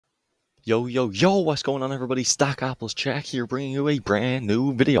Yo, yo, yo, what's going on, everybody? Stock Apples Jack here, bringing you a brand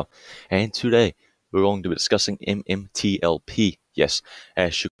new video. And today, we're going to be discussing MMTLP. Yes,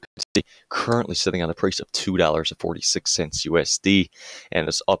 as you can see, currently sitting on a price of $2.46 USD, and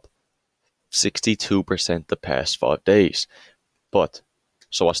it's up 62% the past 5 days. But,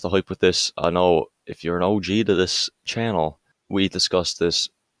 so what's the hype with this? I know if you're an OG to this channel, we discussed this,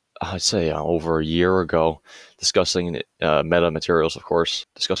 I'd say over a year ago, discussing meta materials, of course,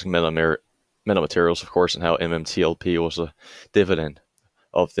 meta materials, of course, and how MMTLP was a dividend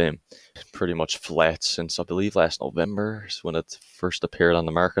of them. Pretty much flat since, I believe, last November is when it first appeared on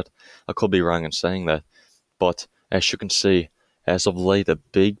the market. I could be wrong in saying that, but as you can see, as of late, a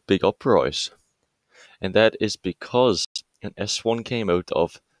big uprise. And that is because an S1 came out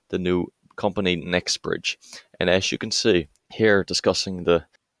of the new company Next Bridge. And as you can see here, discussing the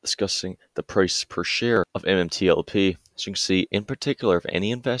price per share of MMTLP. As you can see, in particular, if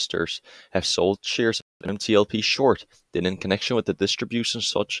any investors have sold shares of MMTLP short, then in connection with the distribution,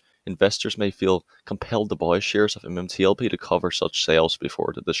 such investors may feel compelled to buy shares of MMTLP to cover such sales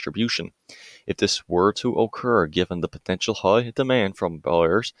before the distribution. If this were to occur, given the potential high demand from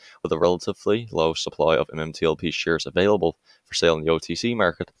buyers with a relatively low supply of MMTLP shares available for sale in the OTC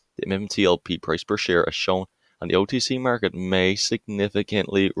market, the MMTLP price per share, as shown on the OTC market, may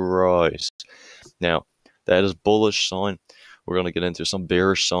significantly rise. Now, that is bullish sign. We're going to get into some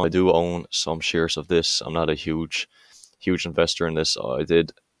bearish sign. I do own some shares of this. I'm not a huge investor in this. I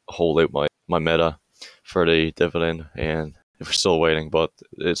did hold out my meta for the dividend, and we're still waiting, but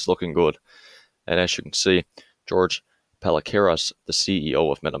it's looking good. And as you can see, George Palikaras, the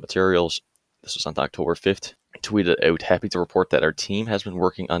CEO of Meta Materials, this was on October 5th, tweeted out, "Happy to report that our team has been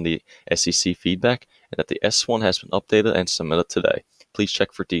working on the SEC feedback and that the S1 has been updated and submitted today. Please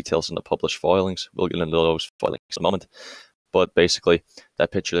check for details in the published filings." We'll get into those filings in a moment. But basically,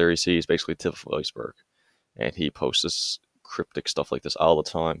 that picture there you see is basically tip of the iceberg. And he posts this cryptic stuff like this all the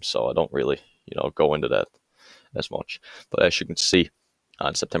time, so I don't really, go into that as much. But as you can see,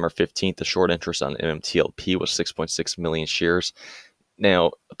 on September 15th, the short interest on MMTLP was 6.6 million shares.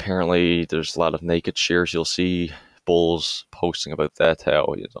 Now, apparently, there's a lot of naked shares. You'll see bulls posting about that,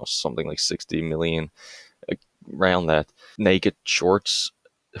 how something like 60 million, around that. Naked shorts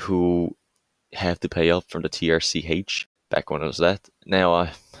who have to pay up from the TRCH back when it was that. Now,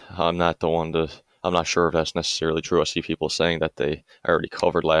 I'm not the one to. I'm not sure if that's necessarily true. I see people saying that they already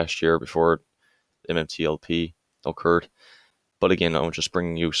covered last year before MMTLP occurred. But again, I'm just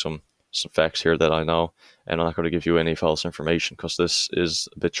bringing you some facts here that I know, and I'm not going to give you any false information because this is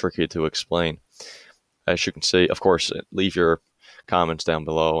a bit tricky to explain. As you can see, of course, leave your comments down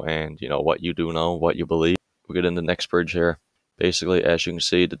below and what you do know, what you believe. We'll get into the next bridge here. Basically, as you can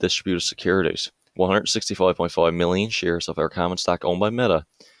see, the distributed securities, 165.5 million shares of our common stock owned by Meta,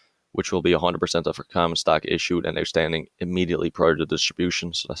 which will be 100% of our common stock issued and outstanding immediately prior to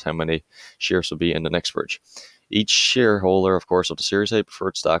distribution. So that's how many shares will be in the next bridge. Each shareholder, of course, of the Series A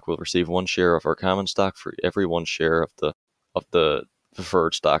preferred stock will receive 1 share of our common stock for every 1 share of the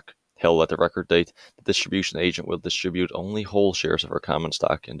preferred stock held at the record date. The distribution agent will distribute only whole shares of our common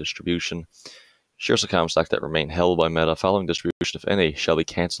stock in distribution. Shares of common stock that remain held by Meta following distribution, if any, shall be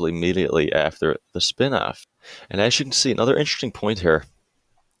cancelled immediately after the spin-off. And as you can see, another interesting point here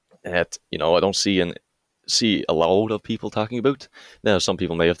that I don't see a lot of people talking about. Now, some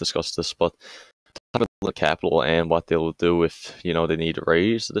people may have discussed this, but talk about the capital and what they will do if they need to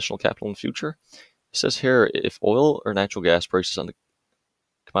raise additional capital in the future. It says here, if oil or natural gas prices on the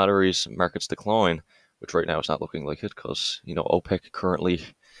commodities markets decline, which right now is not looking like it because OPEC currently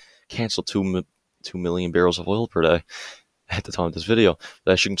canceled 2 million barrels of oil per day at the time of this video.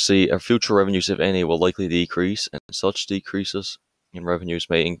 But as you can see, our future revenues, if any, will likely decrease, and such decreases in revenues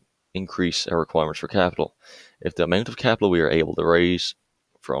may increase our requirements for capital. If the amount of capital we are able to raise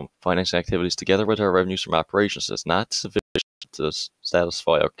from financing activities together with our revenues from operations is not sufficient to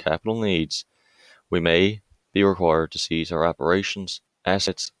satisfy our capital needs, we may be required to seize our operations,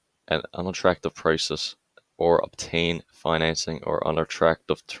 assets at unattractive prices, or obtain financing or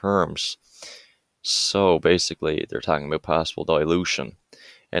unattractive terms. So basically, they're talking about possible dilution,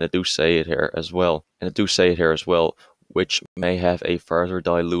 and I do say it here as well. Which may have a further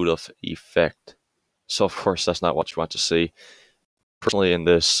dilutive effect. So, of course, that's not what you want to see. Personally, in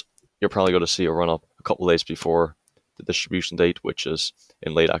this, you're probably going to see a run-up a couple of days before the distribution date, which is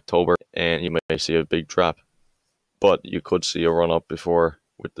in late October, and you may see a big drop. But you could see a run-up before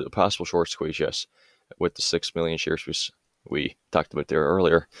with the possible short squeeze, yes, with the 6 million shares we talked about there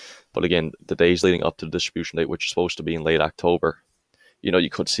earlier. But again, the days leading up to the distribution date, which is supposed to be in late October, you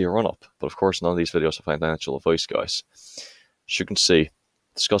could see a run-up. But of course, none of these videos are financial advice, guys. As you can see,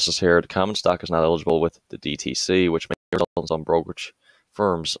 discuss this here. The common stock is not eligible with the DTC, which may result in brokerage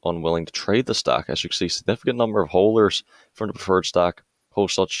firms unwilling to trade the stock. As you can see, significant number of holders from the preferred stock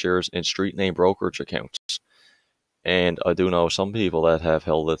hold such shares in street name brokerage accounts. And I do know some people that have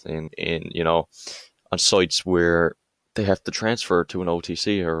held it in on sites where they have to transfer to an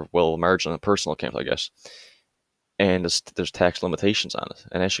OTC or, well, margin on a personal account, I guess. And there's tax limitations on it.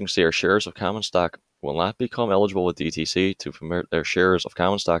 And as you can see, our shares of common stock will not become eligible with DTC to permit their shares of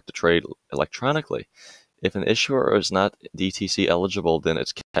common stock to trade electronically. If an issuer is not DTC eligible, then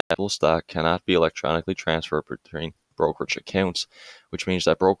its capital stock cannot be electronically transferred between brokerage accounts, which means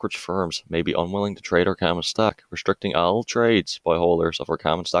that brokerage firms may be unwilling to trade our common stock, restricting all trades by holders of our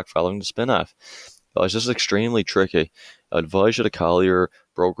common stock following the spin-off. Guys, this is extremely tricky. I advise you to call your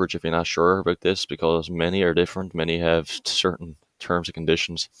brokerage if you're not sure about this, because many are different. Many have certain terms and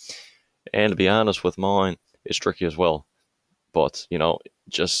conditions. And to be honest, with mine, it's tricky as well. But,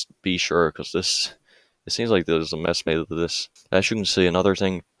 just be sure, because it seems like there's a mess made of this. As you can see, another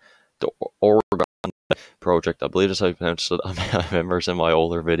thing, the Oregon project, I believe that's how you pronounce it. I remember it's in my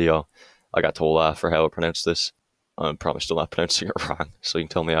older video. I got told off for how I pronounced this. I'm probably still not pronouncing it wrong, so you can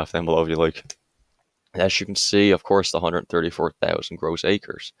tell me off down below if you like. As you can see, of course, the 134,000 gross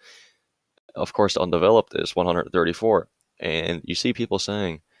acres. Of course, the undeveloped is 134. And you see people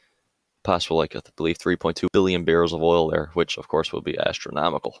saying possible, like, I believe 3.2 billion barrels of oil there, which of course will be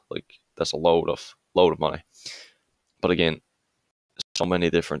astronomical. Like, that's a load of money. But again, so many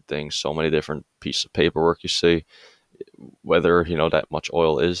different things, so many different pieces of paperwork you see, whether that much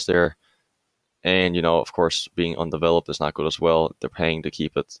oil is there. And of course, being undeveloped is not good as well. They're paying to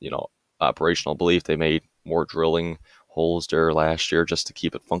keep it operational. I believe they made more drilling holes there last year just to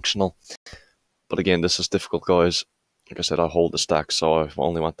keep it functional. But again, this is difficult, guys. Like I said, I hold the stock, so I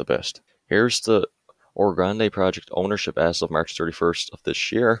only want the best. Here's the Oregon project ownership as of March 31st of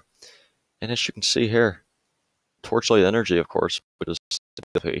this year. And as you can see here, Torchlight Energy, of course, which is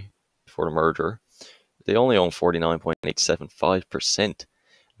before the merger, they only own 49.875%.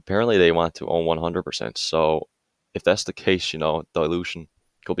 Apparently, they want to own 100%. So if that's the case, dilution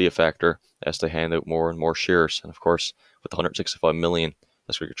could be a factor as they hand out more and more shares. And of course, with the 165 million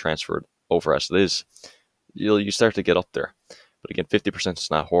that's going to get transferred over as it is, you start to get up there. But again, 50%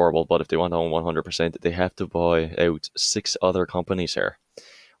 is not horrible, but if they want to own 100%, they have to buy out 6 other companies here,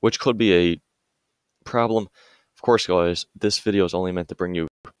 which could be a problem. Of course, guys, this video is only meant to bring you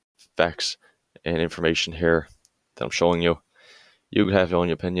facts and information here that I'm showing you. You have your own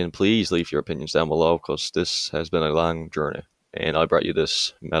opinion. Please leave your opinions down below, because this has been a long journey. And I brought you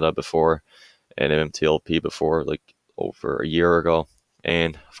this Meta before and MMTLP before, like over a year ago.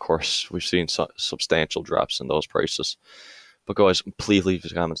 And of course, we've seen substantial drops in those prices. But guys, please leave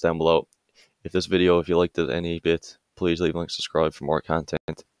your comments down below. If this video, if you liked it any bit, please leave a like, subscribe for more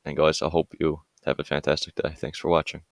content. And guys, I hope you have a fantastic day. Thanks for watching.